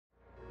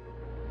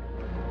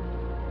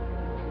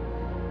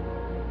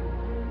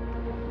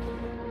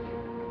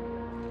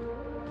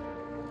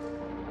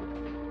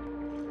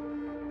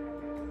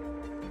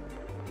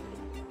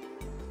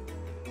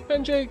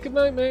Benji, good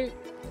night, mate.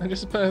 I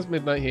just passed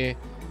midnight here.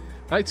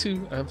 I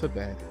too am for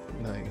bed.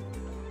 Night.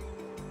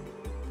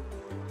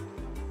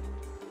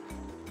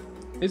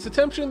 Is the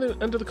temperature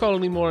under the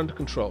colony more under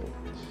control?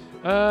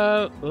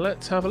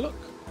 Let's have a look.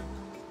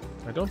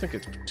 I don't think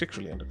it's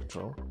particularly under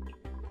control.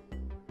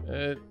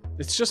 It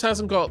just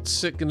hasn't got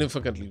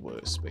significantly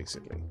worse,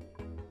 basically.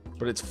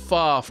 But it's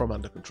far from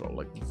under control.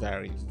 Like,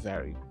 very,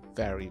 very,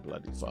 very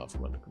bloody far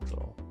from under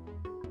control.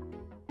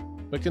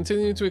 We're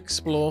continuing to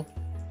explore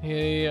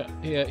here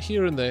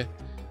and there.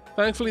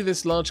 Thankfully,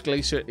 this large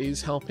glacier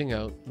is helping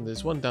out. And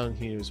there's one down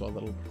here as well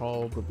that'll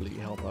probably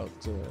help out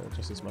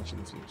just as much in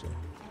the future.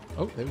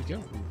 Oh, there we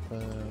go.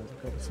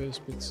 We've got the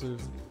first bits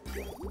of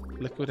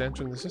liquid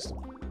entering the system.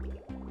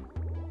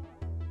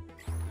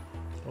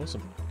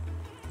 Awesome.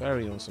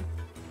 Very awesome.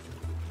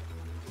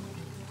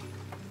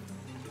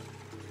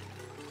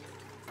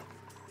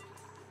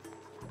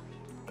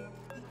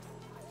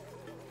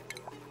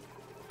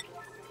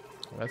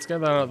 Let's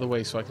get that out of the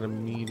way so I can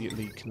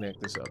immediately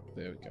connect this up.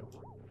 There we go.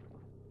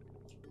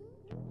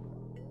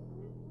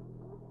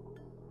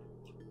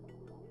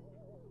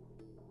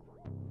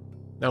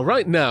 Now,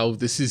 right now,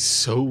 this is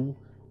so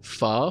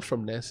far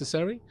from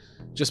necessary,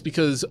 just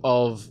because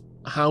of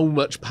how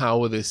much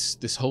power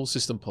this whole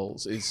system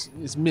pulls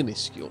is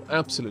minuscule,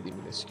 absolutely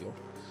minuscule.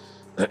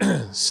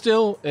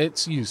 Still,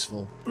 it's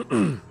useful.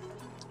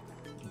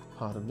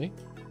 Pardon me.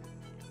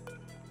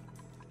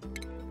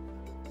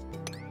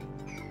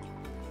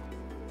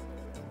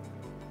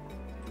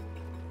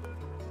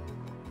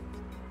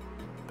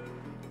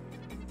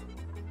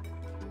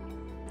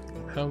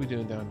 How are we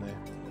doing down there?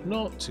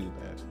 Not too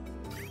bad.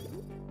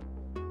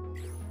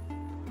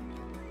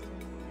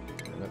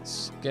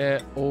 Let's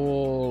get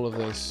all of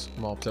this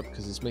mopped up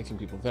because it's making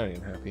people very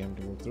unhappy having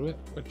to walk through it,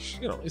 which,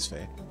 you know, is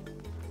fair.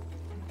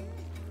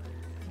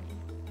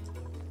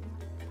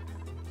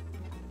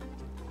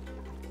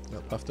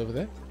 That puffed over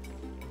there.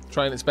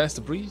 Trying its best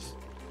to breathe.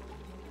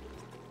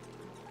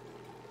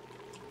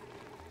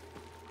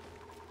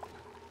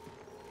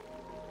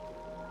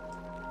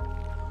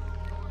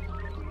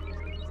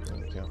 There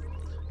we go.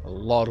 A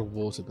lot of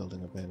water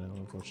building up there now,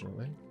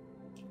 unfortunately.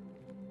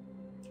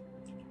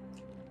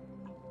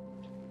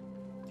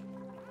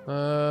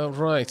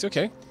 Right,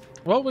 okay.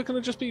 Well, we're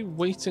going to just be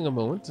waiting a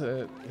moment.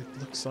 It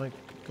looks like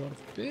we've got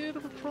a bit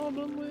of a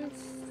problem with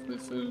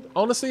food.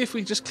 Honestly, if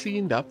we just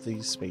cleaned up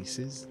these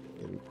spaces,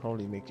 it would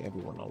probably make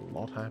everyone a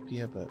lot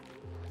happier, but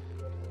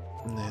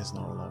there's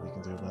not a lot we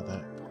can do about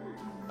that.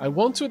 I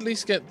want to at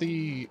least get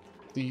the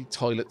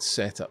toilet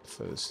set up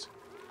first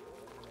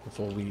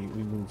before we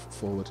move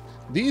forward.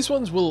 These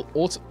ones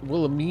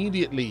will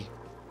immediately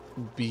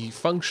be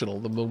functional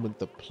the moment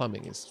the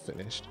plumbing is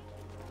finished.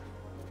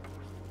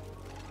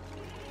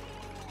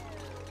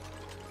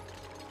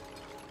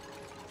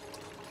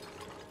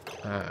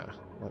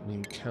 Let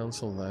me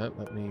cancel that.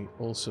 Let me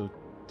also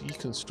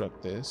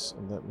deconstruct this,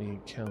 and let me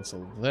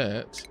cancel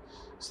that,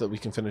 so that we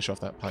can finish off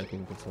that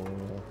piping before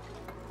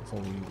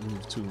we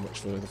move too much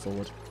further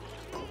forward.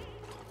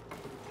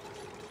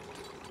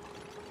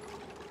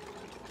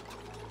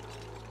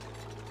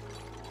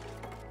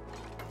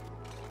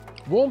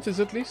 Warmth is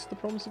at least the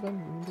promise of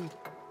end, indeed.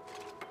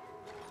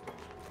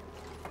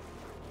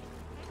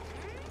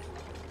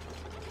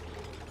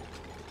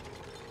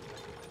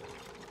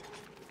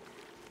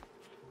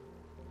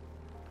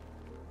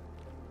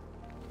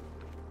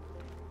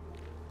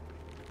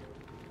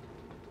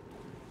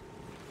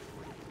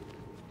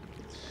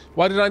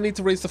 Why did I need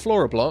to raise the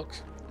floor a block?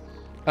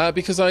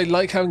 Because I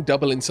like having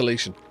double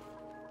insulation.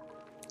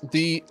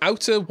 The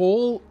outer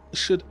wall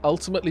should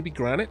ultimately be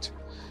granite,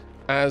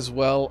 as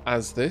well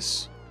as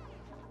this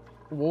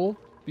wall,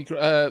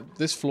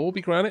 this floor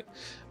be granite,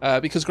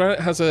 because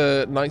granite has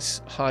a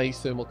nice high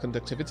thermal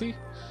conductivity.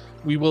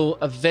 We will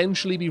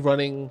eventually be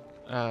running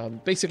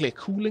basically a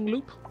cooling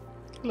loop,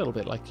 a little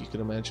bit like you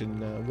can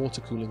imagine water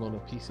cooling on a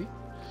PC,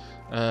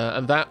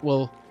 and that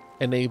will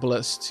enable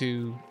us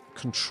to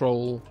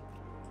control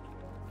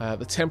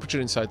the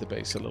temperature inside the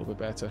base a little bit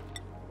better.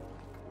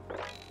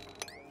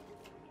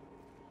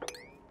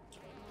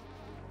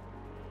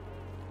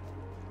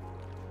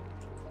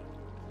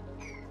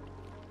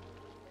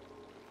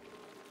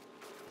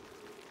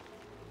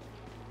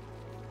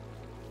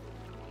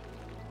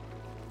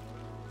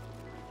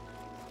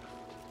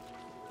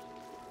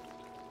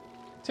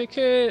 Take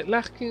care,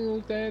 Larkin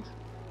dead.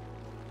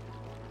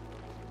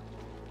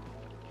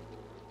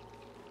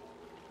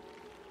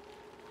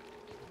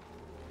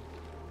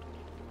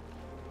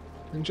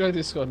 Enjoy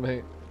Discord,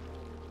 mate.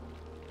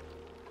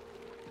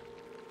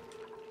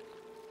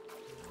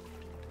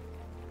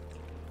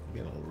 We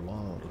get a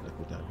lot of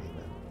liquid down here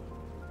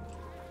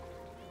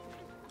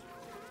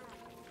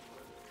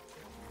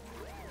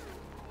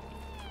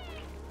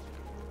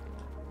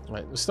now.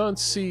 Right, we're starting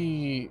to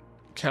see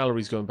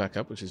calories going back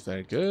up, which is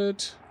very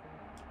good.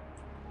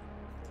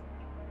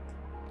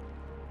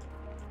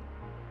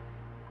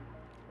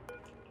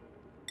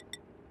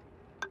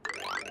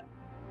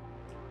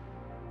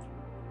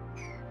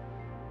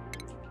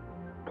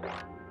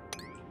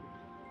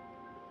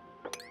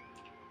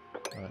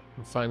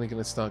 finally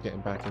going to start getting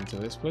back into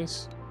this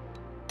place.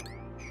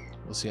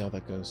 We'll see how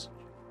that goes.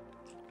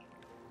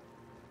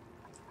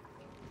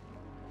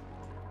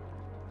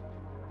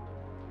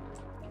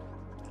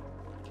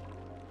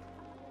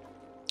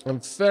 I'm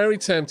very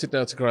tempted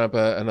now to grab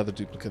another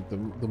duplicate the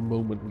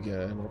moment we get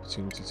an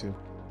opportunity to.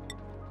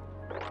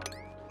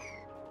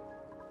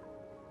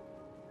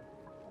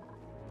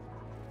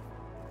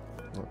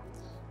 Right.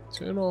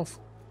 Turn off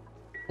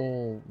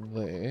all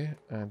there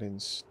and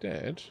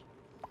instead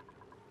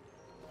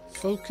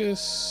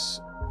focus.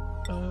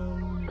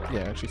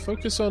 Yeah, actually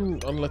focus on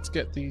let's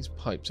get these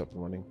pipes up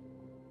and running.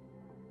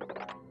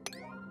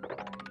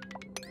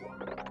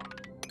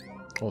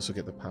 Also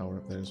get the power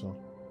up there as well.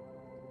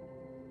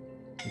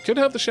 We could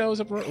have the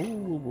showers up and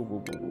running. Ooh.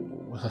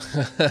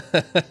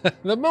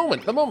 the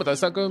moment I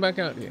start going back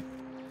out here.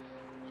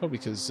 Probably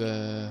because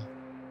yeah.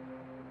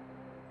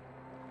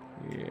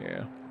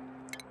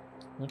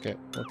 Okay,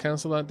 we'll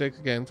cancel that deck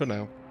again for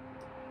now.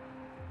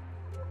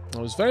 I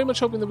was very much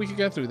hoping that we could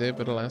get through there,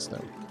 but alas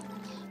no.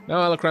 Now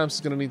Alacramps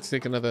is going to need to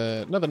take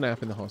another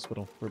nap in the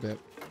hospital for a bit.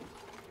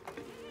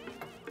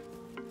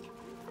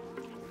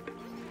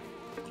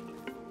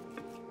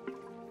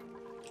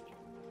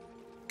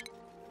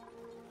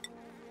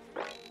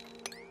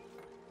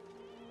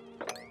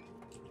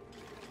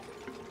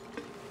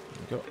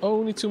 There we go.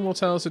 Only 2 more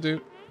tiles to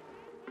do.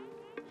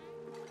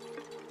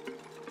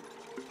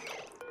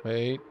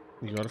 Wait,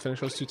 you got to finish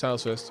those 2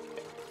 tiles first.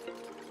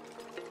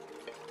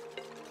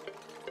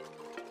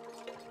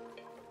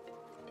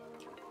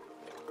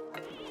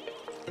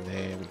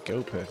 There we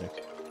go,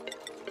 perfect.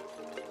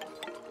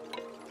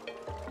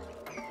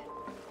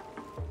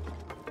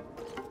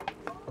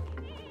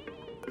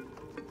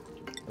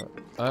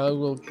 I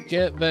will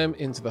get them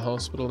into the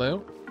hospital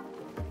now.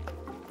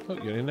 Oh,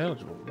 you're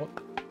ineligible. What?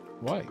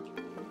 Why?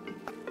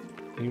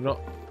 Are you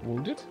not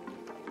wounded?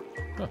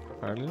 Oh,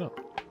 apparently not.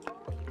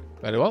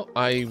 Very well,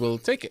 I will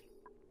take it.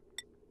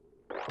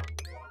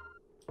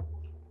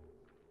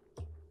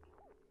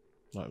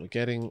 Right, we're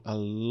getting a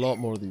lot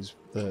more of these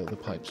the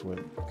pipes work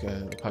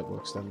the pipe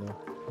works done now.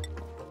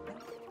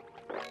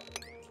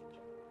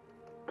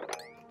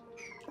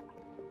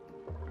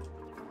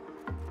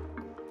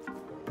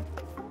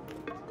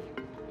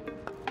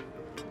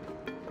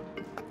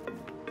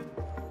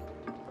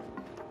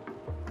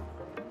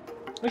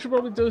 I should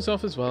probably doze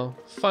off as well.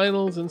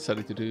 Finals and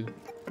study to do.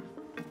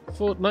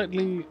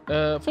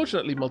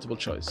 Fortunately, multiple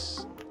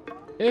choice.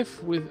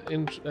 If with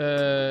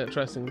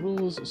interesting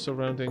rules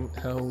surrounding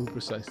how we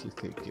precisely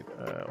take it.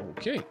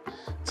 Okay.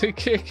 Take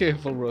care,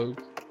 careful rogue.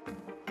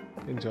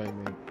 Enjoy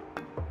me.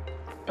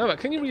 Aavak,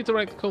 can you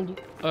redirect cold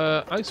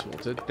ice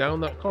water down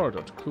that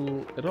corridor to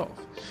cool it off?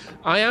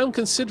 I am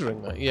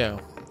considering that, yeah.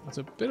 It's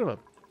a bit of a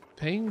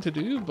pain to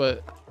do,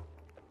 but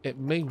it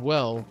may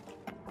well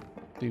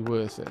be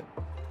worth it.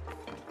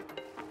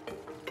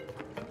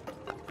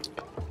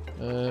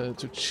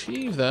 To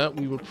achieve that,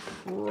 we would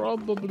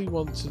probably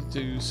want to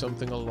do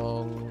something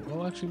along...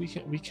 Well, actually,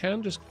 we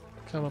can just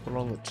come up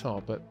along the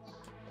top, but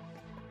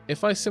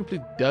if I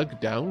simply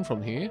dug down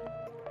from here,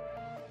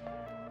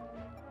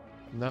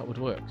 that would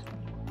work.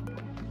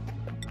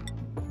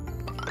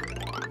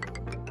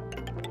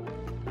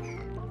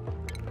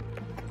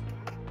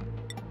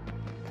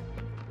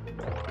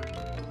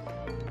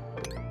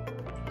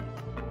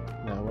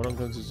 Now, what I'm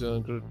going to do,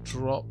 I'm going to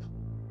drop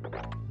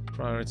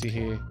priority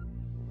here.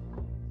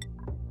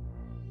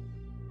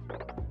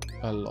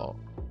 A lot.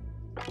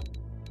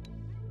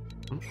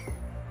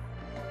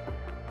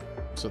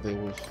 So they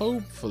will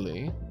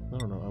hopefully... I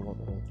don't know, I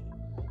want them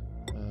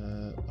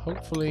all.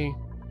 Hopefully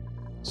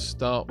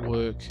start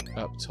work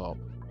up top.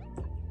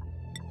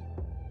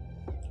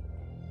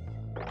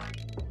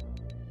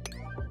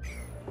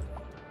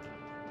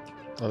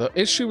 Now, the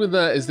issue with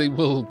that is they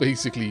will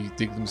basically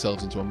dig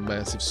themselves into a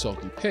massive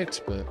soggy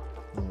pit, but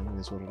you know, it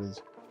is what it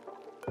is.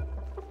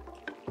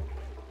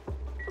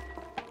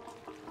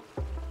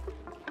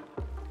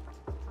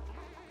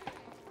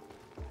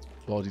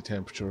 Body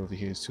temperature over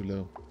here is too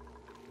low.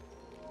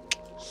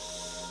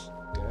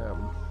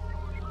 Damn.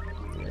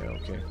 Yeah,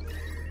 okay.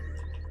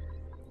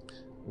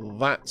 Well,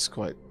 that's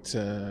quite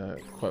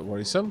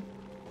worrisome.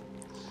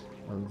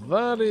 And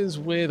that is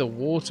where the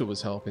water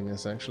was helping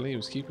us, actually. It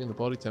was keeping the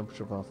body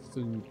temperature of our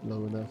food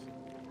low enough.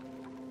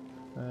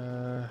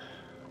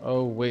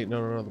 Oh, wait,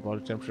 no. The body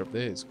temperature up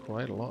there is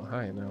quite a lot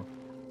higher now.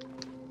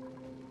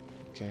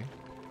 Okay.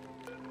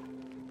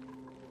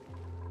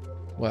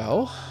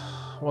 Well...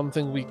 one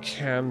thing we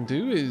can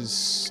do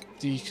is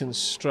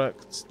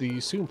deconstruct the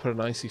soon put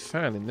an icy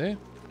fan in there.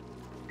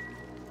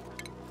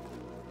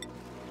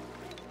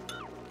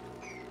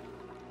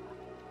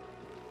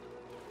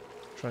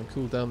 Try and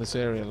cool down this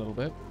area a little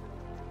bit.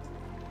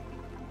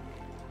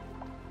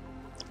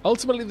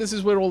 Ultimately, this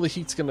is where all the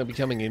heat's going to be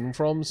coming in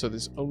from, so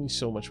there's only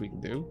so much we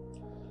can do.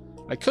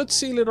 I could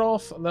seal it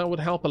off, and that would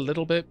help a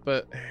little bit,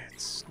 but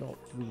it's not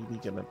really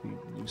going to be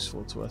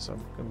useful to us,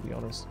 I'm going to be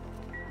honest.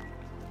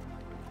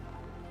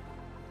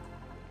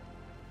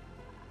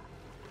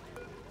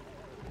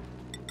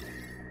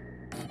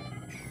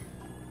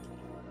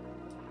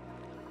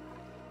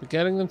 But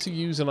getting them to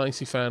use an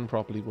icy fan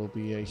properly will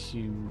be a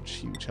huge,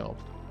 huge help.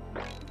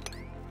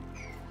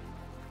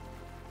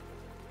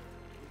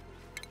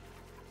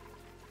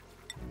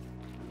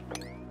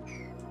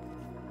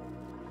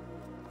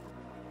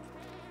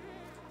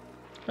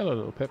 Hello,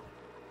 little Pip.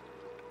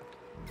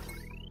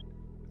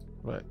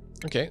 Right.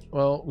 Okay,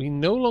 well, we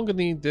no longer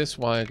need this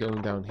wire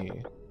going down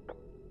here.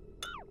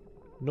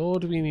 Nor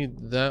do we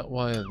need that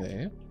wire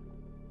there.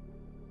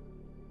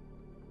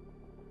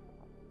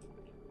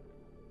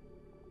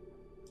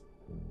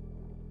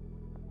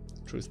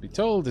 Truth be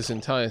told, this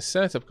entire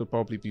setup could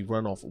probably be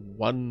run off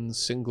one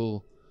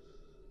single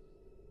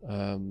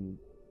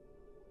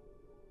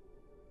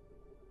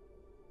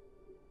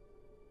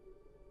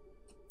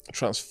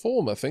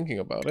transformer, thinking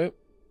about it.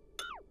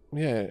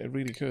 Yeah, it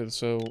really could,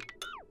 so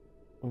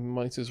we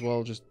might as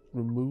well just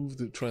remove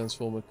the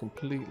transformer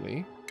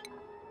completely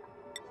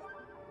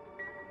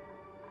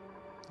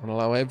and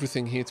allow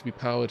everything here to be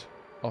powered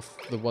off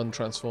the one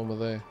transformer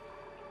there.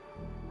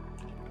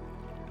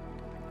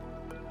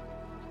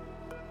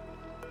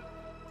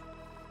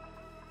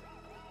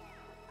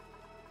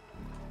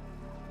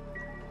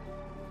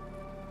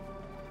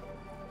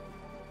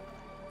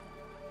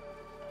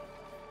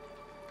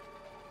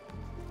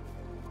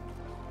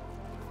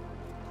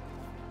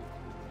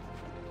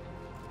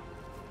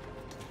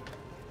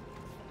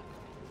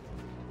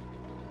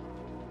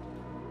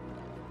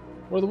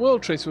 What are the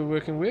world traits we're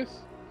working with?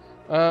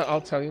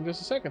 I'll tell you in just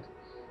a second.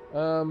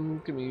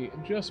 Give me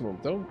just a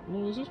moment though. I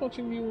was just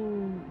watching you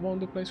want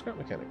to play Scrap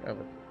Mechanic,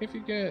 Aavak. If you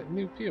get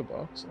new PO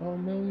box, I'll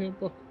mail you a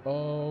book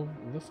of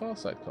the Far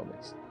Side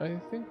comics. I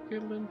think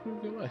it'll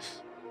improve your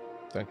life.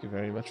 Thank you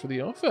very much for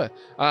the offer.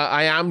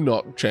 I am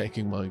not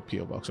checking my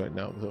PO box right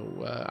now,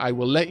 though. I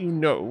will let you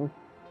know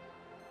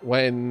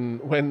when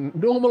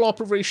normal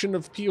operation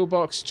of PO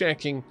box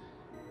checking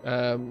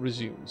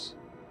resumes.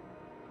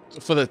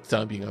 For the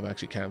time being, I've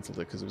actually cancelled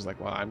it because it was like,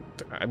 well, I'm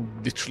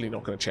literally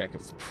not going to check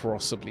it for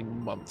possibly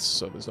months,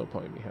 so there's no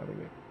point in me having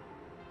it.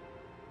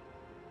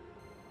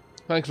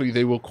 Thankfully,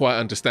 they were quite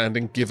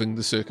understanding, given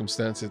the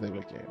circumstances. They were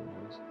like, yeah, who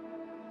knows.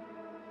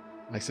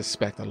 I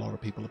suspect a lot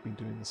of people have been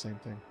doing the same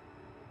thing.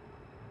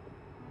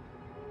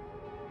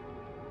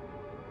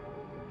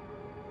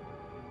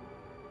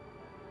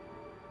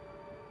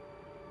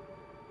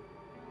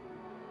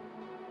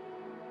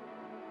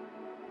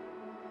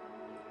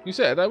 You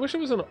said, I wish it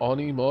was an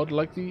Oni mod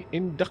like the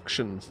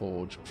Induction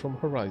Forge from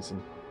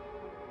Horizon.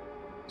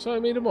 So I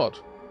made a mod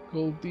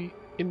called the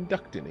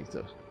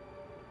Inductinator.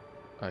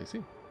 I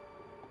see.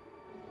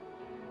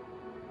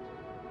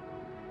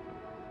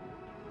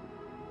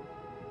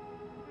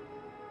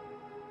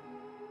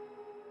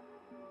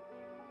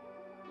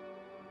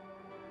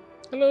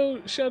 Hello,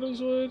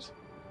 Shadowsword.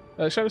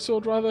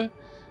 Shadowsword, rather.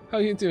 How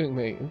are you doing,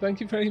 mate? And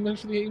thank you very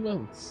much for the 8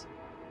 months.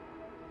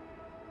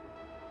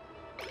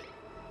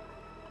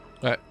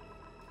 Right.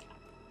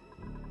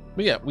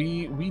 But yeah,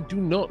 we do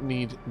not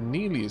need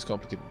nearly as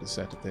complicated a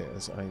setup there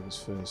as I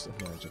was first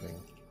imagining.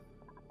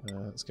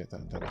 Let's get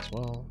that done as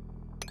well.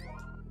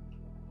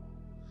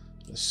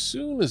 As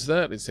soon as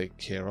that is taken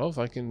care of,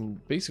 I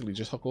can basically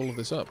just hook all of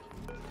this up.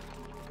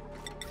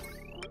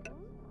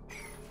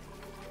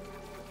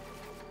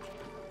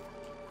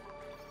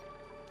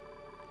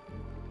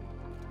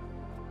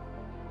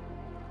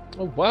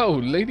 Oh wow,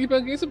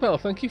 Ladybug Isabel,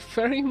 thank you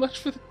very much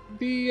for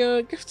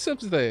the gift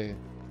subs there.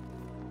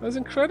 That was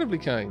incredibly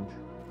kind.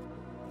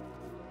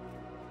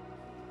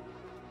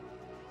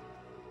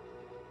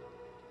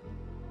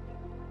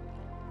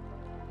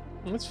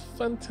 That's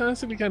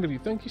fantastically kind of you.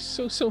 Thank you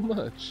so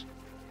much.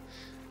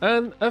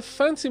 And a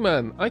fancy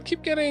man. I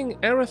keep getting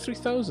error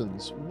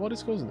 3000s. What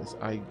is causing this?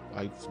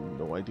 I've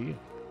no idea.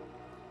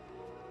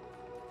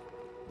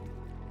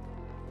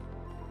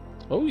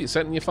 Oh, you're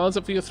setting your files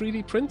up for your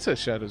 3D printer,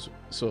 Shadows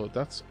Sword.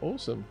 That's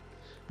awesome.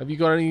 Have you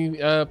got any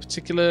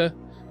particular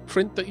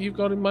print that you've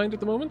got in mind at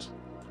the moment?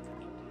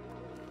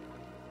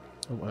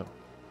 Oh, wow.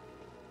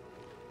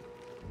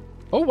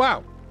 Oh,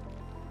 wow.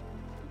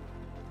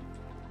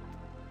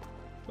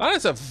 That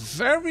is a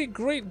very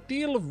great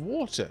deal of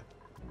water.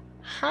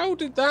 How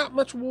did that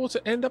much water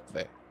end up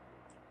there?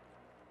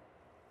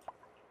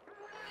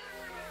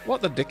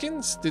 What the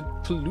dickens? Did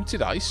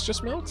polluted ice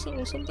just melt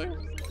or something?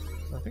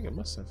 I think it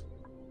must have.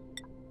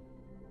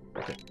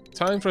 Okay,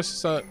 time for us to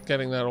start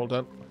getting that all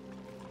done.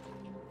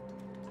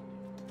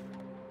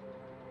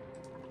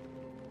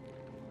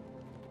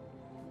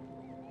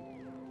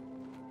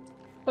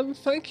 And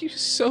thank you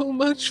so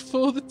much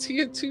for the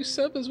tier 2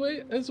 sub as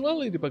well,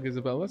 Ladybug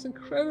Isabel. That's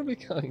incredibly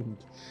kind.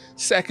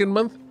 Second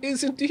month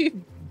is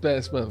indeed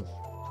best month.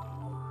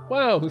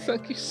 Wow,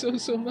 thank you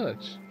so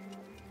much.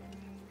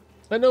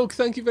 And Oak,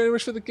 thank you very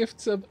much for the gift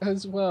sub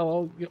as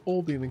well. You're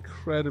all being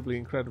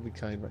incredibly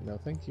kind right now.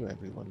 Thank you,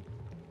 everyone.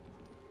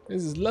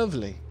 This is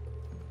lovely.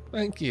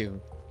 Thank you.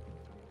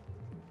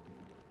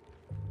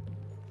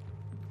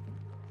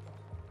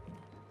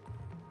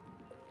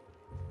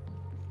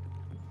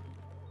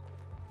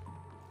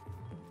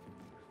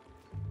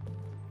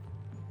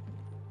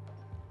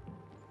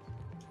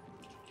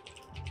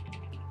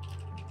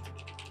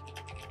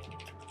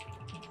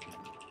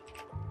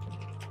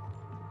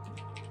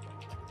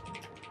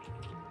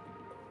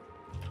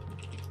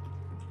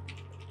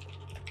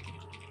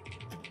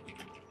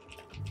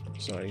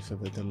 Sorry for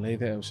the delay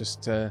there. I was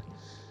just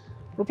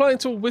replying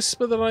to a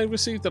whisper that I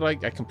received that I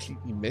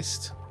completely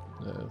missed.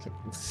 Like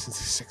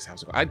 6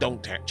 hours ago. I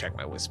don't check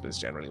my whispers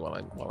generally while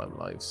I'm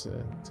live, so,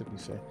 to be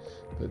fair.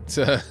 But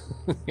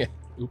yeah,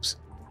 oops.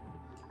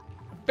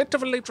 Bit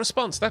of a late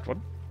response, that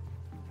one.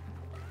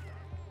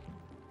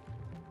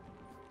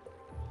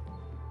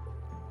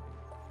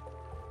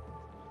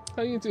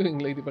 How are you doing,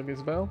 Ladybug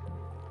Isabel?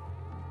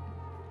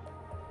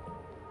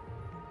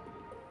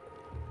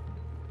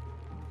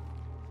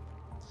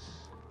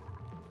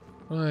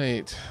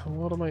 Right,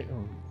 what am I...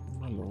 Oh,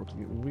 my lord,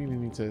 you really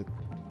need to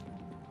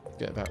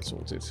get that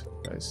sorted.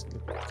 Guys,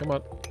 come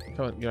on,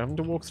 come on. You're having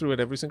to walk through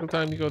it every single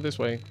time you go this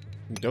way.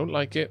 You don't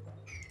like it.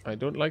 I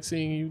don't like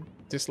seeing you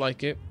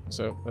dislike it,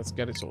 so let's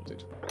get it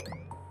sorted.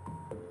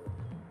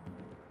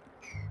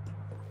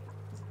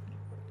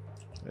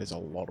 There's a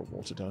lot of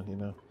water down here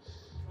now.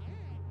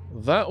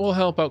 That will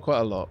help out quite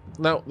a lot.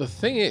 Now, the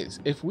thing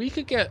is, if we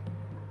could get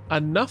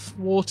enough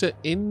water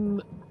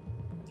in,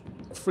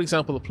 for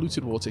example, the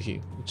polluted water here,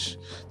 which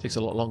takes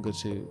a lot longer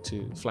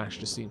to flash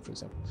to steam, for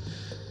example,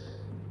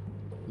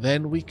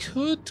 then we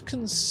could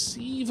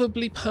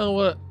conceivably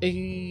power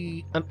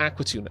an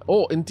aqua tuner.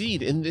 Or,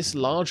 indeed, in this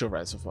larger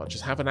reservoir,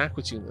 just have an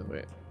aqua tuner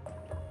there.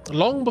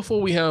 Long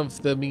before we have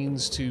the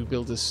means to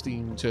build a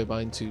steam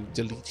turbine to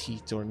delete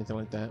heat or anything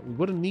like that, we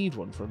wouldn't need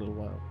one for a little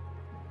while.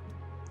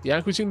 The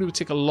aqua tuner would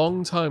take a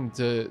long time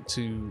to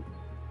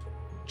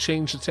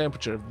change the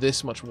temperature of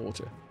this much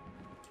water.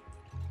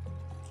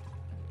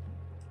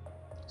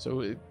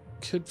 So it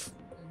could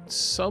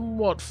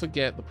somewhat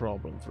forget the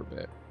problem for a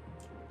bit.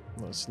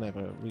 Well, it's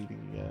never really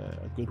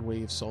a good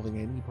way of solving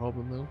any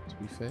problem, though, to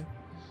be fair.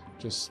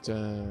 Just, you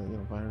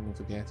know, firing and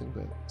forgetting,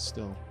 but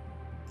still.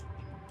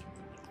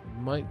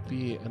 It might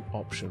be an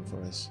option for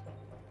us.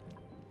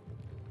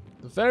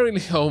 The very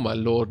least... Oh, my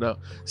lord, no.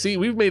 See,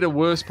 we've made a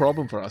worse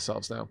problem for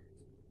ourselves now.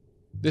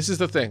 This is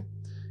the thing.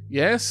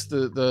 Yes,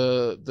 the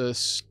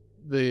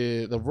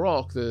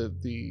rock,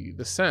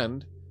 the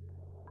sand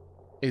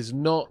is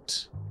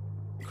not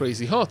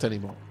crazy hot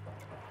anymore,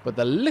 but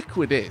the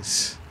liquid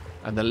is,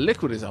 and the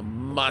liquid is a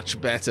much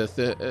better,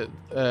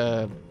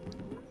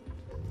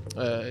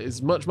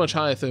 is much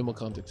higher thermal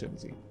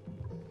conductivity.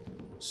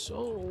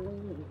 So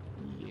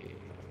yeah,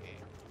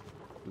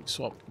 we've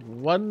swapped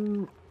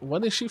one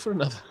issue for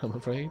another. I'm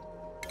afraid.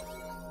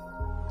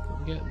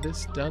 Can we get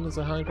this done as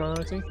a high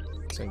priority?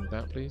 Same with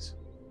that, please.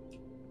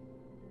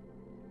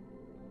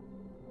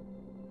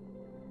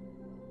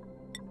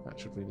 That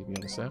should really be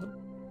on a 7.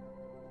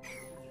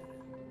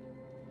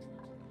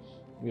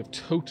 We have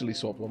totally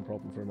swapped one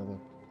problem for another.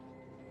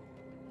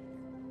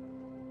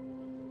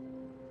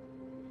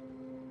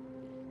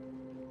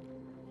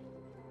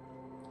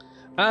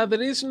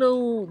 There is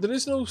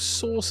no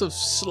source of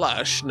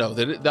slush. No,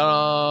 there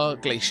are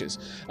glaciers.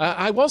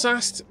 I was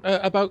asked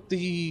about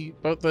the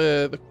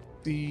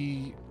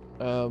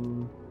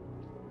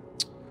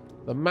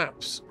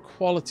map's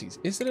qualities.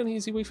 Is there an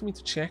easy way for me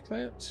to check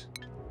that?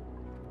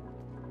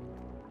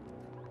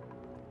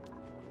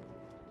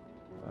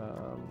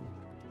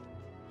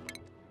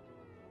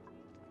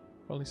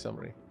 Quality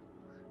summary.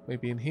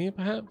 Maybe in here,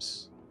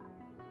 perhaps?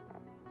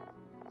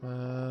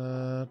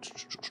 No.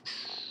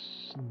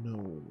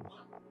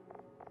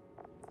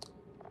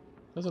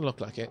 Doesn't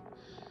look like it.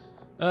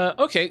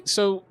 Okay,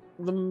 so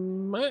the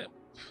map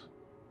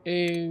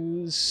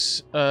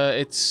is...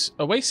 it's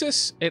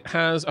Oasis. It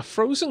has a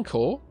frozen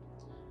core,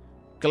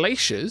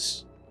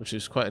 Glaciers, which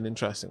is quite an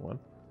interesting one,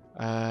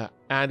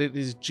 and it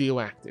is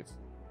geoactive.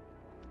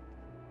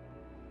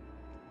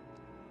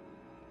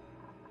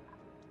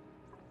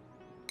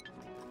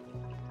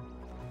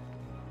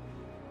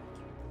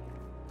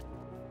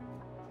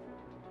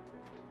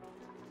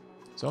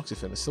 So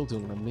Oxyfen is still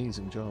doing an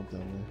amazing job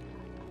down there.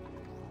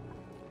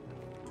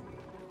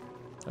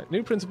 Right,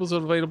 new principles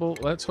are available.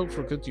 Let's hope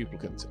for a good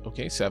duplicant.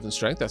 Okay, 7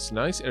 strength, that's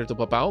nice.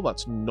 Irritable bowel,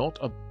 that's not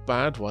a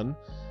bad one.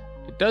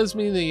 It does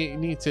mean they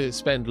need to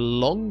spend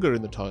longer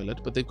in the toilet,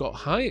 but they've got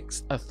high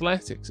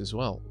athletics as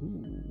well.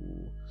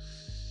 Ooh.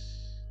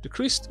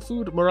 Decreased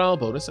food morale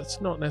bonus,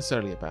 that's not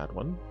necessarily a bad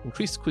one.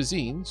 Increased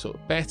cuisine, so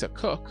better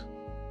cook.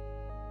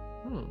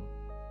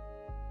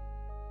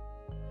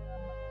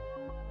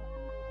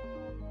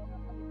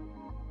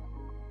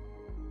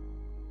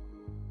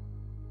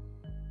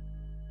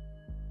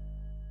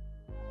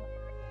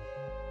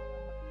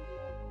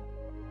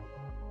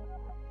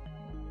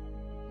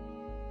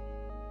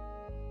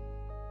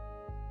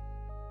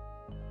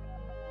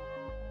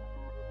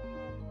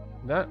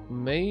 That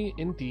may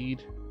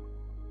indeed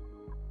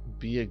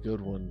be a good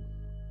one.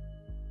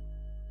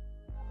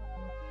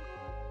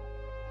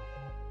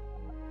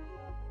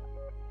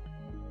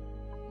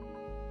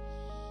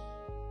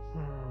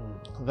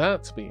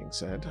 That being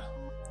said,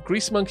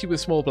 grease monkey with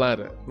small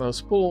bladder. Now,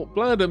 small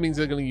bladder means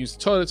they're going to use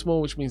the toilets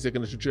more, which means they're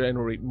going to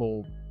generate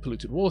more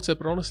polluted water.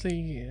 But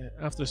honestly,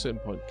 after a certain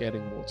point,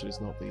 getting water is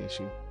not the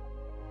issue.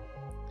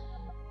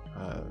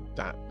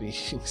 That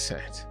being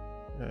said,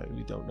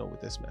 we don't know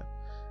with this map.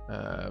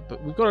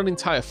 But we've got an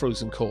entire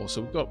frozen core,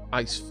 so we've got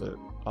ice for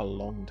a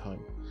long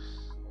time.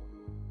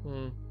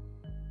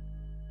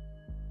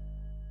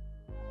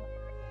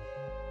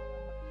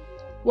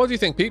 What do you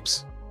think,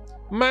 peeps?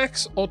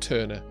 Max or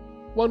Turner?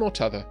 One or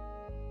t'other?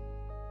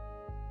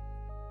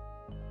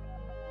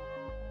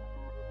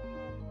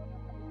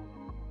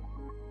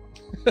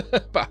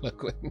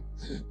 Balagwin.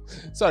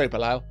 Sorry,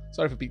 Bilal.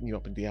 Sorry for beating you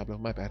up in Diablo.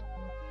 My bad.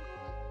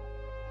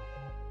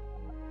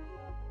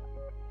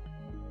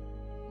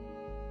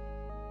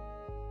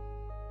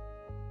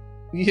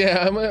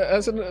 Yeah,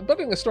 as a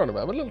budding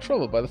astronomer, I'm a little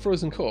troubled by the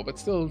frozen core, but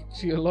still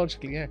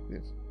geologically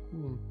active.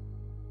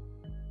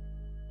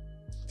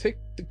 Take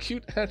the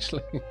cute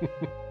hatchling.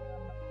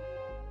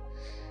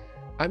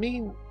 I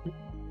mean,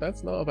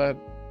 that's not a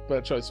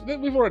bad choice.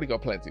 We've already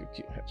got plenty of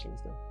cute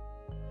hatchlings now.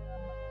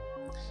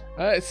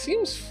 It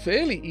seems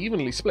fairly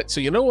evenly split.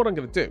 So you know what I'm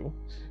going to do?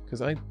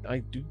 Because I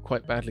do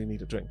quite badly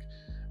need a drink.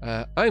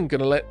 I'm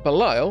going to let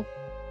Belial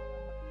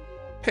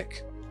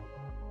pick.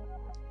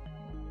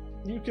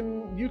 You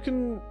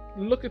can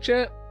look at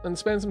chat and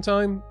spend some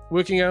time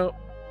working out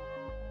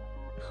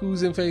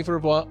who's in favor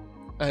of what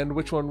and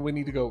which one we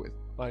need to go with.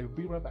 I'll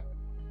be right back.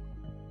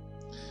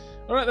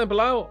 All right then,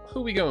 Belial,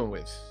 who are we going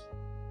with?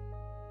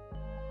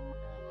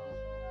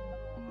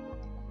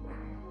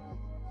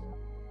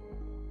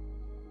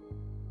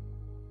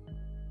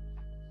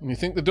 You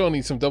think the door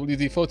needs some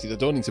WD-40? The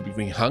door needs to be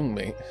rehung,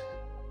 mate.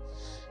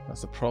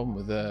 That's the problem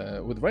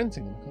with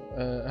renting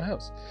a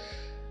house.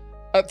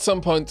 At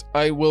some point,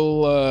 I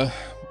will.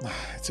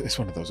 It's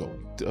one of those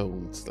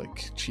old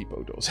like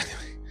cheapo doors.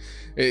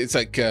 It's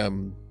like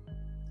I'm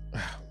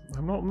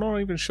not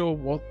even sure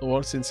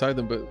what's inside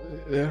them, but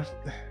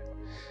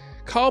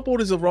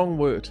cardboard is the wrong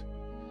word.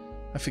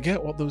 I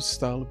forget what those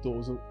style of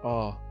doors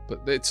are,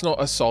 but it's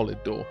not a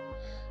solid door.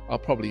 I'll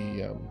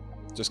probably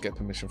just get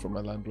permission from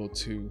my landlord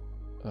to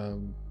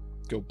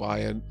go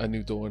buy a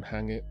new door and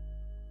hang it.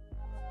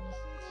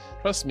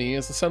 Trust me,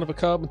 as the son of a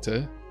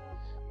carpenter,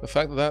 the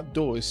fact that that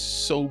door is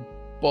so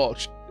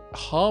botched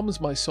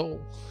harms my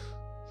soul.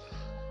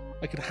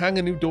 I could hang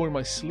a new door in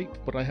my sleep,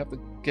 but I have to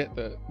get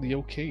the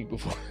okay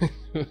before.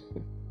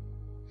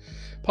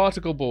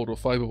 Particle board or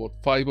fiberboard?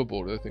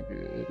 Fiberboard, I think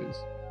it is.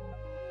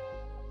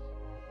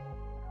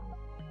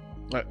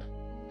 Right.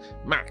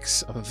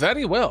 Max.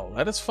 Very well.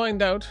 Let us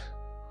find out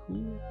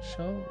who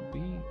shall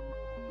be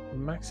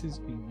Max's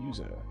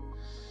user.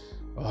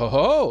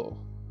 Oh!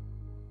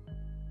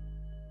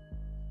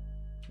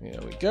 Here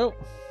we go.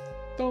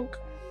 Donk.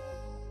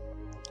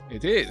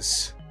 It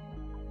is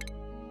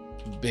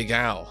Big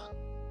Al.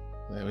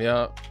 There we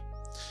are.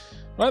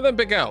 Right then,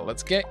 Big Al,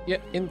 let's get you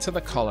into the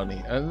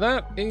colony. And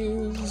that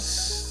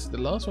is the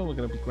last one we're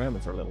going to be grabbing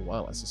for a little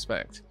while, I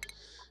suspect.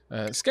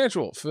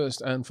 Schedule,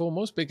 first and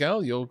foremost. Big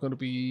Al, you're going to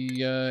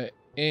be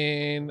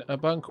in a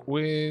bunk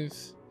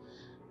with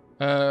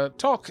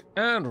Tok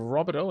and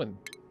Robert Owen.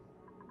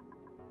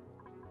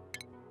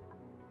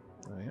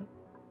 There you go.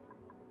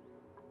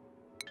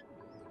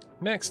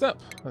 Next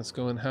up, let's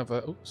go and have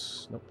a...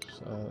 Oops, nope.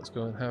 Let's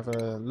go and have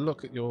a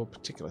look at your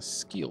particular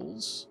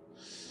skills.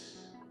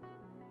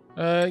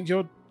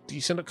 You're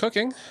decent at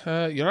cooking.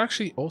 You're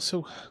actually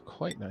also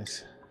quite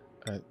nice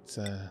at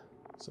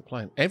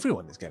supplying.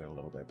 Everyone is getting a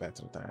little bit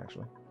better at that,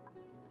 actually.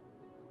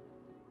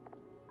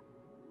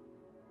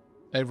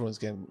 Everyone's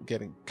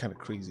getting kind of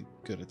crazy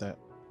good at that,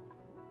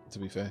 to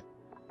be fair.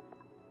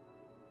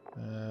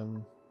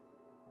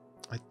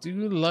 I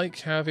do like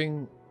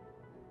having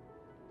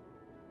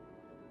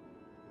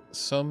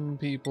some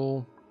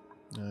people...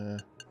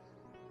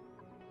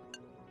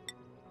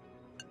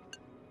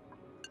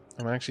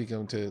 I'm actually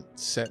going to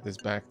set this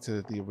back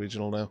to the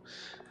original now.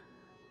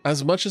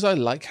 As much as I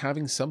like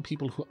having some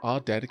people who are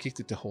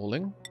dedicated to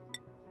hauling,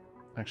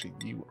 actually,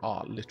 you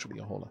are literally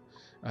a hauler.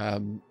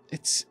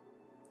 It's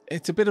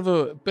a bit of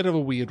a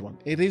weird one.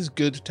 It is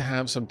good to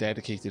have some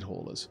dedicated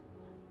haulers.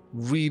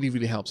 Really,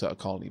 really helps out a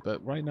colony.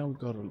 But right now we've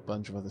got a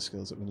bunch of other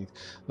skills that we need.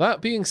 That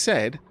being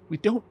said, we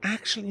don't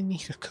actually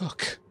need a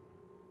cook.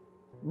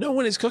 No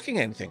one is cooking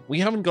anything. We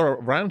haven't got a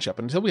ranch up.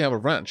 Until we have a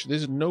ranch,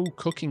 there's no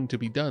cooking to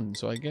be done.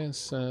 So I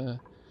guess,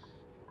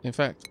 in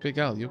fact, Big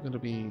Al, you're going to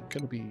be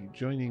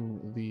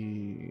joining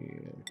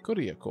the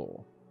courier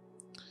corps.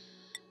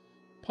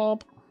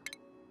 Pop.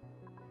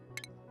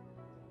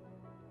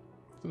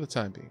 For the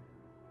time being.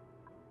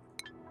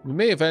 We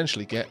may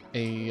eventually get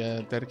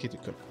a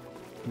dedicated cook.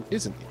 Who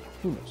isn't he?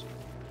 Who knows?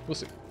 We'll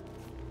see.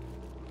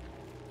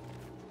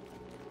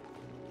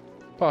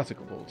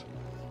 Particle board.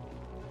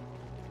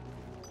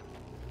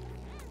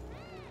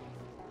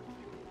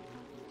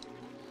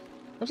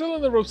 I'm still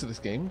on the ropes of this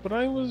game, but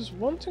I was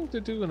wanting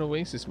to do an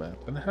Oasis map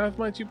and have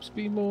my tubes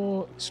be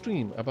more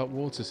extreme about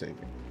water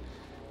saving.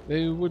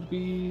 They would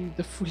be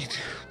the free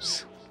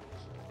tubes.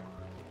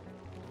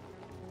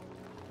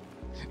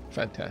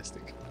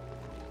 Fantastic.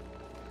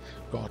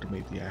 God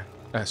made the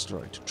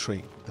asteroid to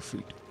trade the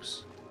free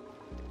tubes.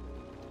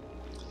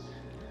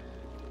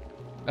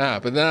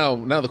 But now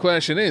the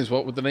question is,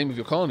 what would the name of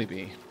your colony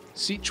be?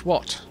 Siege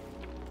what?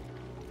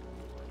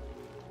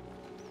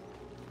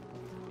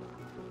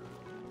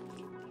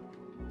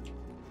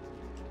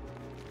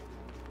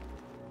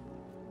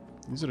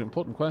 These are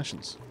important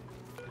questions.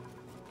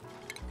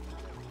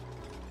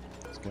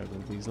 get rid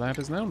of these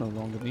ladders now. No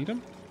longer need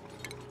them.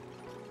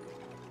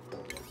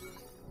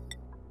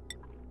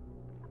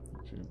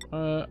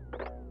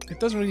 It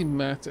doesn't really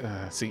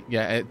matter. See,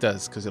 yeah, it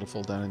does, because it'll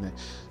fall down in there.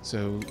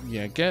 So,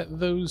 yeah, get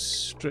those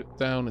stripped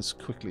down as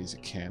quickly as you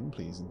can,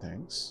 please and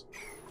thanks.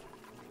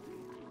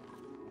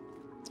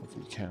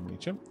 Hopefully you can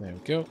reach them. There we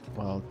go.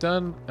 Well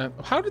done.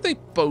 How did they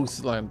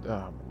both land?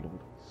 Oh, my lord.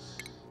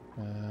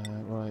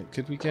 Right,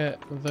 could we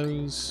get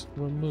those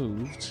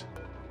removed?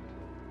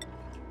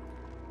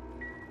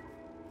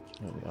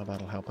 There we are,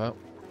 that'll help out.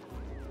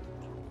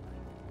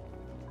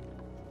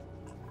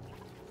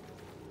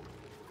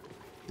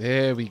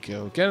 There we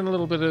go. Getting a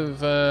little bit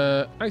of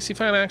icy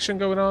fan action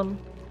going on.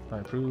 I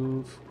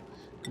approve.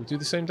 We'll do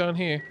the same down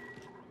here.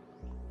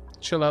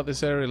 Chill out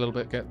this area a little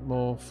bit, get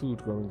more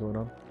food growing going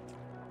on.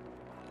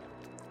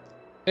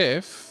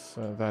 If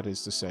that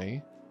is to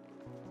say,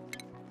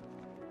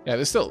 yeah,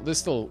 there's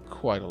still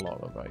quite a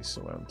lot of ice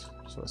around,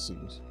 so I see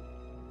it.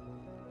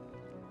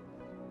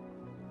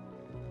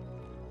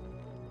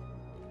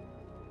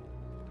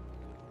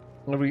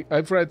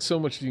 I've read so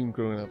much Dune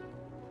growing up.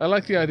 I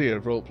like the idea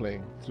of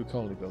role-playing through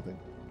colony building.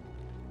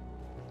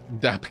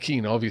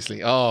 Duplicant,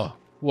 obviously. Oh,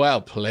 well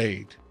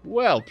played.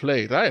 Well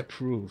played. I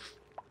approve.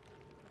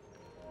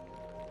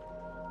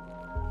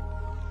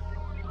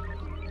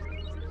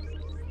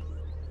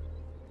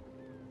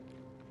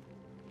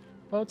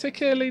 Oh, take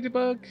care,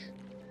 Ladybug.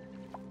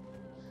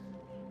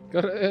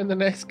 Gotta earn the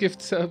next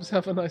gift subs.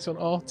 Have a nice one.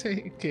 Oh,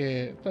 take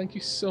care. Thank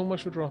you so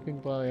much for dropping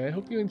by. I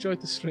hope you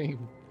enjoyed the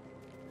stream.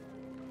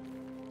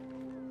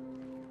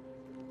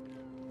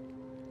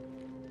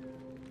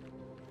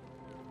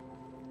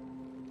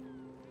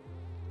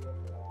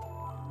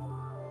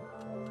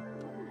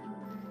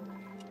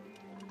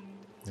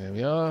 There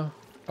we are.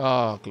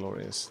 Ah,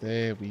 glorious.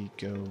 There we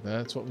go.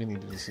 That's what we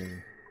needed to see.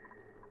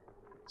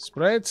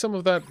 Spread some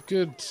of that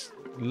good,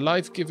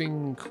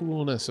 life-giving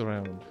coolness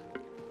around.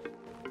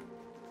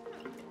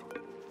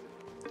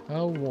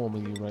 How warm are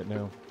you right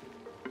now?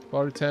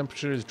 Body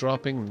temperature is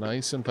dropping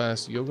nice and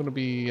fast. You're going to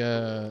be...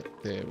 there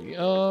we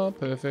are.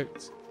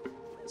 Perfect.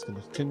 It's going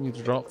to continue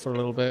to drop for a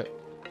little bit.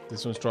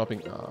 This one's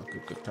dropping. Ah,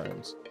 good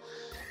times.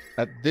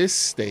 At this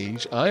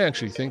stage, I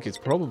actually think it's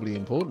probably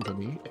important for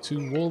me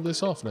to wall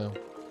this off now.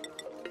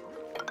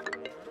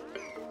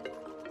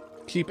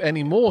 Keep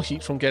any more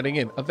heat from getting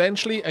in.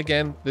 Eventually,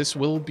 again, this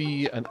will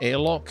be an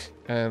airlock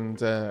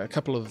and a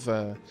couple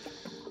of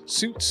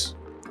suits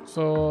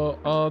for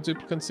our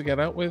duplicants to get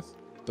out with.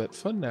 But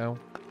for now,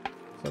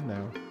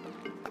 they'll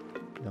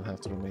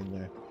have to remain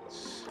there.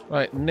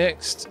 Right,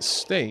 next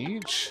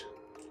stage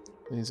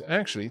is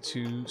actually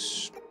to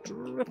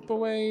strip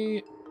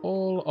away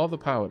all other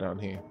power down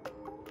here.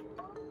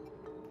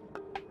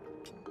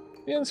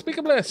 The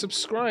Unspeakable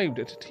subscribed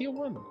to Tier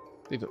 1.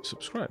 They've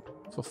subscribed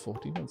for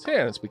 40 months.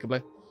 Here,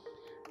 Unspeakable.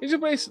 Is your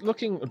base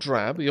looking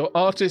drab? Your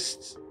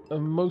artist's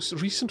most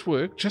recent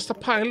work just a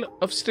pile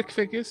of stick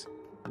figures?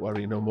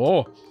 Worry no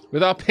more.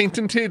 With our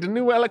patented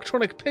new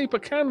electronic paper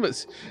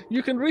canvas,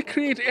 you can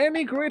recreate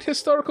any great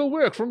historical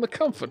work from the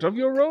comfort of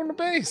your own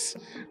base.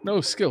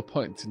 No skill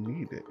points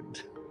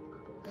needed.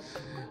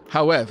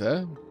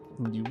 However,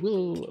 you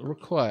will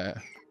require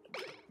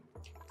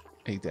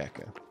a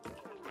decker.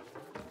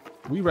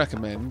 We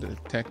recommend a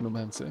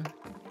technomancer,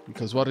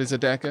 because what is a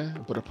decker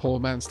but a poor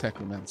man's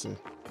technomancer,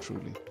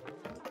 truly.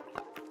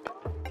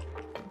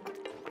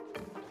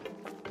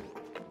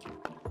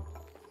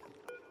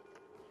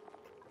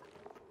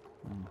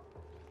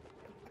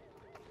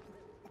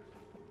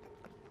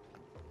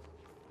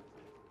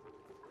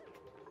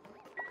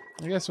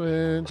 I guess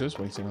we're just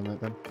waiting on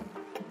that then.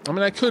 I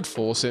mean, I could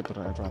force it, but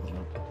I'd rather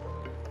not.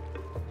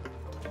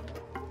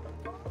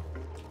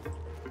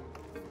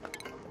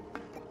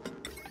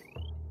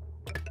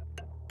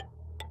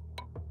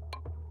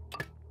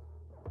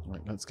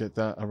 Right, let's get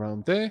that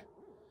around there.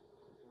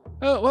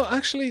 Oh, well,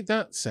 actually,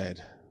 that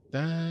said,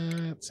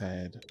 let's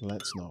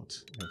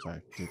not, in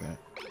fact, do that.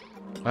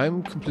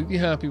 I'm completely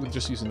happy with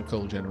just using the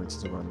coal generator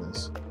to run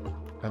this.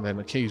 And then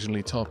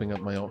occasionally topping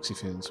up my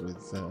oxyfins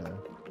with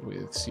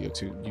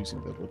CO2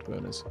 using the wood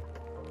burners.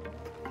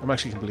 I'm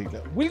actually completely...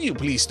 Will you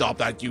please stop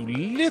that, you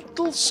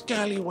little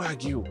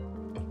scallywag, you?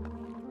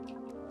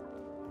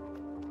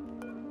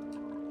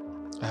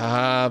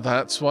 Ah,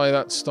 that's why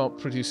that stopped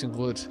producing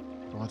wood.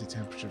 Body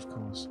temperature, of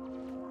course.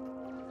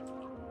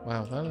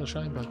 Wow, that little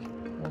shine bug.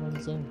 All on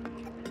its own.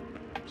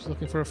 Just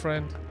looking for a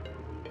friend.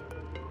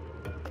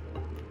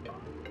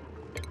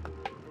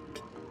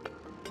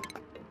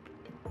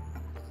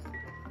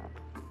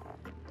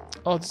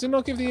 Oh, does it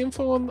not give the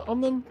info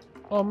on them?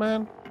 Oh,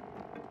 man.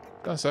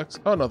 That sucks.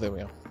 Oh, no, there we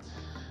are.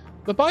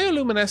 The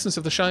bioluminescence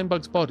of the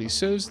shinebug's body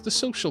serves the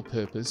social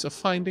purpose of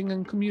finding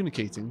and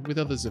communicating with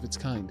others of its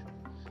kind.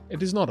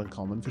 It is not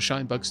uncommon for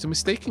shinebugs to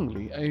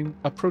mistakenly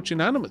approach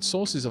inanimate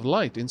sources of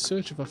light in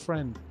search of a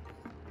friend.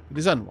 It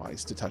is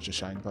unwise to touch a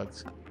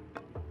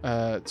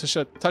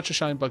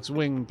shinebug's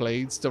wing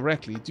blades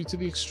directly due to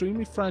the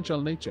extremely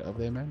fragile nature of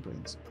their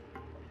membranes.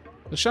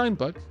 The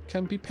shinebug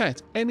can be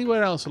pet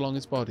anywhere else along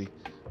its body,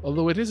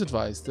 although it is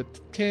advised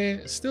that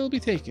care still be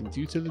taken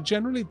due to the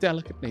generally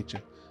delicate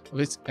nature of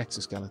its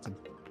exoskeleton.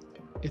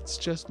 It's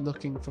just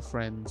looking for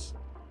friends.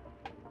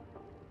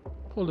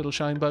 Poor little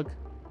shine bug.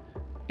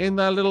 In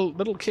that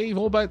little cave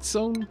all by its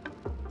own.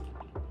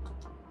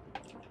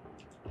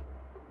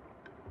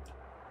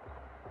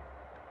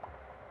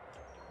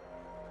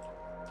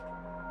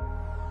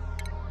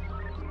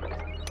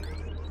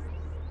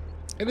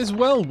 It is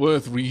well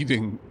worth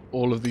reading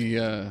all of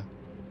the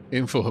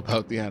info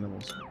about the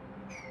animals.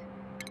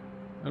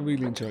 I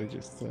really enjoy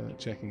just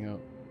checking out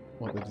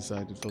what they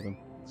decided for them.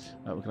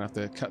 We're going to have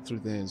to cut through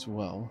there as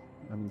well.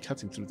 I mean,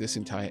 cutting through this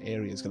entire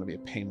area is going to be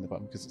a pain in the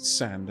bum because it's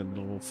sand and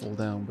it'll all fall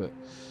down, but...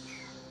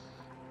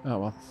 oh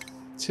well.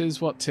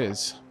 Tis what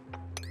tis.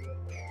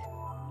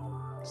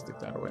 Stick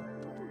that away.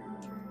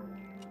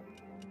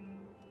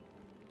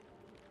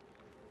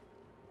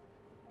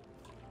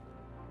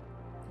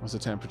 What's the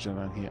temperature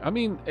down here? I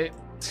mean,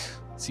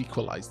 it's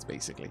equalized,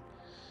 basically.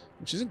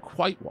 Which isn't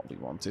quite what we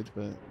wanted,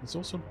 but it's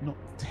also not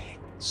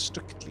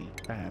strictly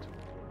bad.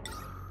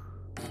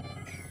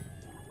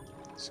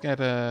 Let's get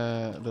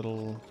a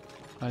little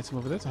item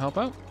over there to help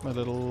out. A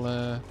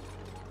little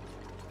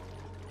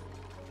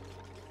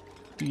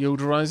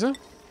deodorizer.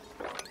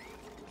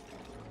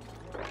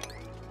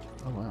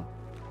 Oh wow.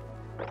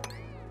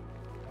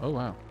 Oh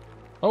wow.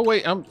 Oh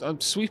wait, I'm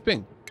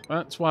sweeping.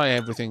 That's why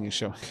everything is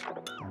showing.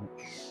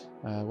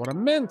 What I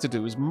meant to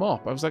do is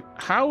mop. I was like,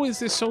 how is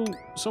this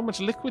so much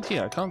liquid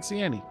here? I can't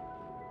see any.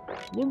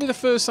 It wouldn't be the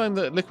first time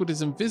that liquid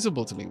is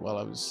invisible to me while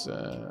I was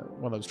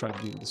trying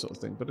to do this sort of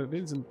thing, but it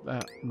isn't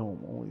that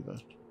normal either.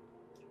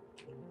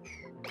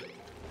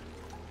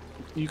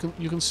 You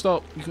can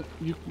stop.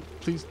 You can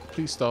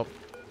please stop.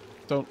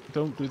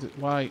 Don't do that.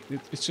 Why?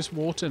 It's just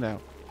water now.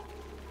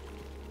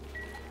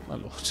 My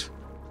lord.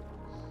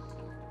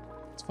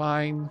 It's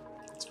fine.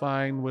 It's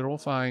fine. We're all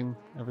fine.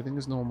 Everything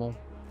is normal.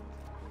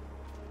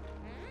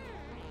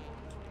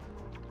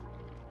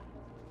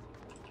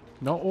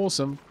 Not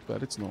awesome,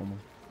 but it's normal.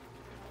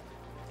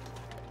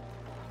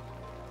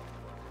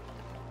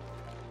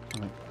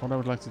 Right, what I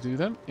would like to do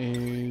then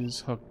is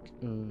hook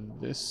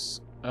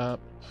this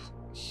up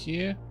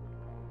here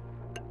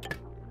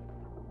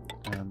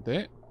and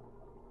there.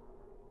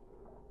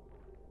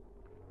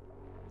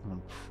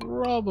 And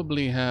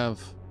probably have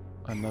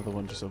another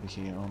one just over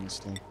here,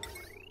 honestly.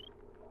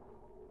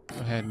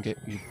 Go ahead and get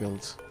you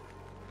built.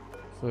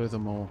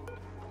 Furthermore,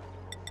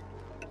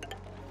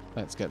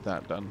 let's get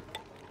that done.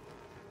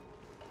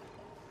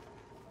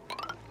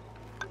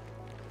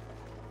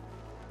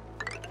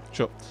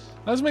 Sure.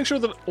 Let's make sure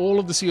that all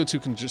of the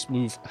CO2 can just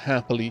move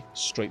happily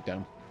straight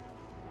down.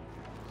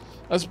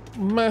 That's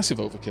massive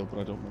overkill,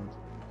 but I don't mind.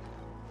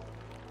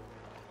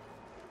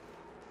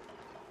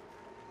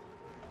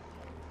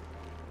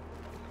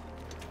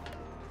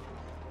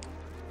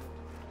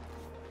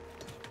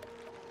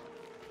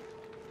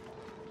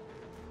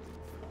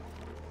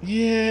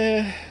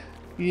 Yeah.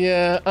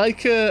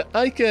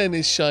 Ica and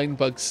his shine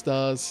bug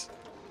stars.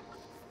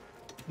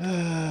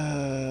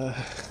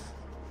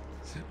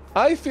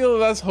 I feel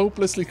that's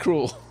hopelessly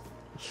cruel.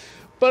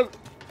 But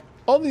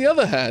on the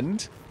other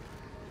hand,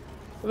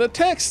 the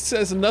text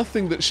says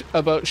nothing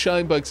about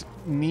shine bugs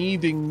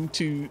needing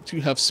to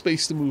have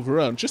space to move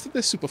around, just that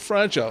they're super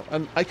fragile.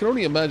 And I can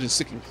only imagine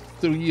sticking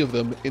 3 of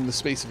them in the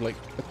space of like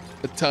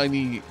a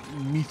tiny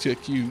meter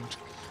cubed,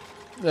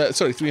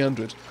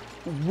 300,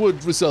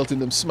 would result in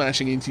them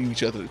smashing into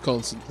each other at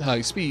constant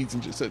high speeds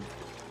and just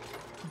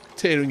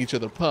tearing each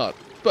other apart.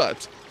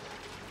 But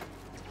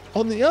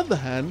on the other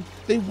hand,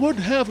 they would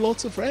have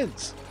lots of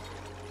friends.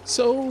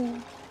 So...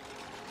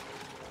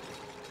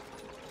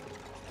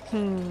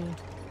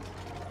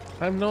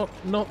 I'm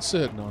not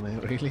certain on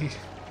it, really.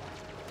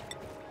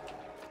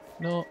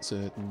 Not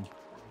certain.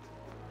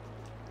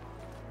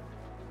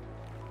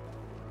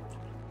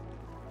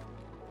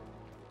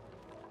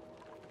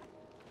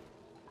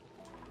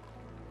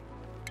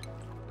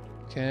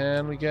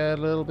 Can we get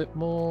a little bit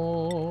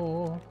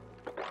more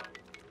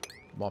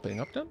mopping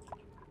up done?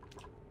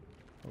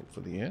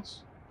 Hopefully,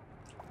 yes.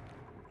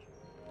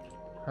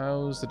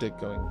 How's the dig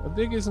going? The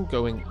dig isn't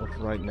going up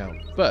right now.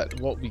 But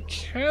what we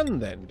can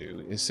then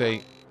do is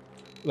say,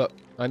 look,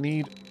 I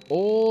need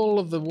all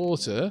of the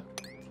water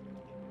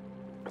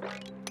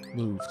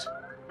moved.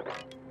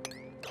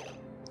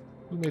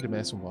 Who made a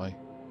mess and why?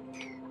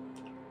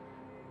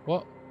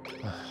 What?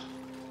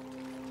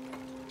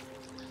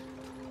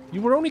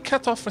 You were only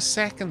cut off for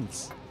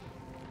seconds.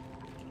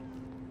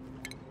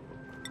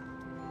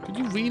 Could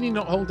you really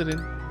not hold it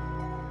in?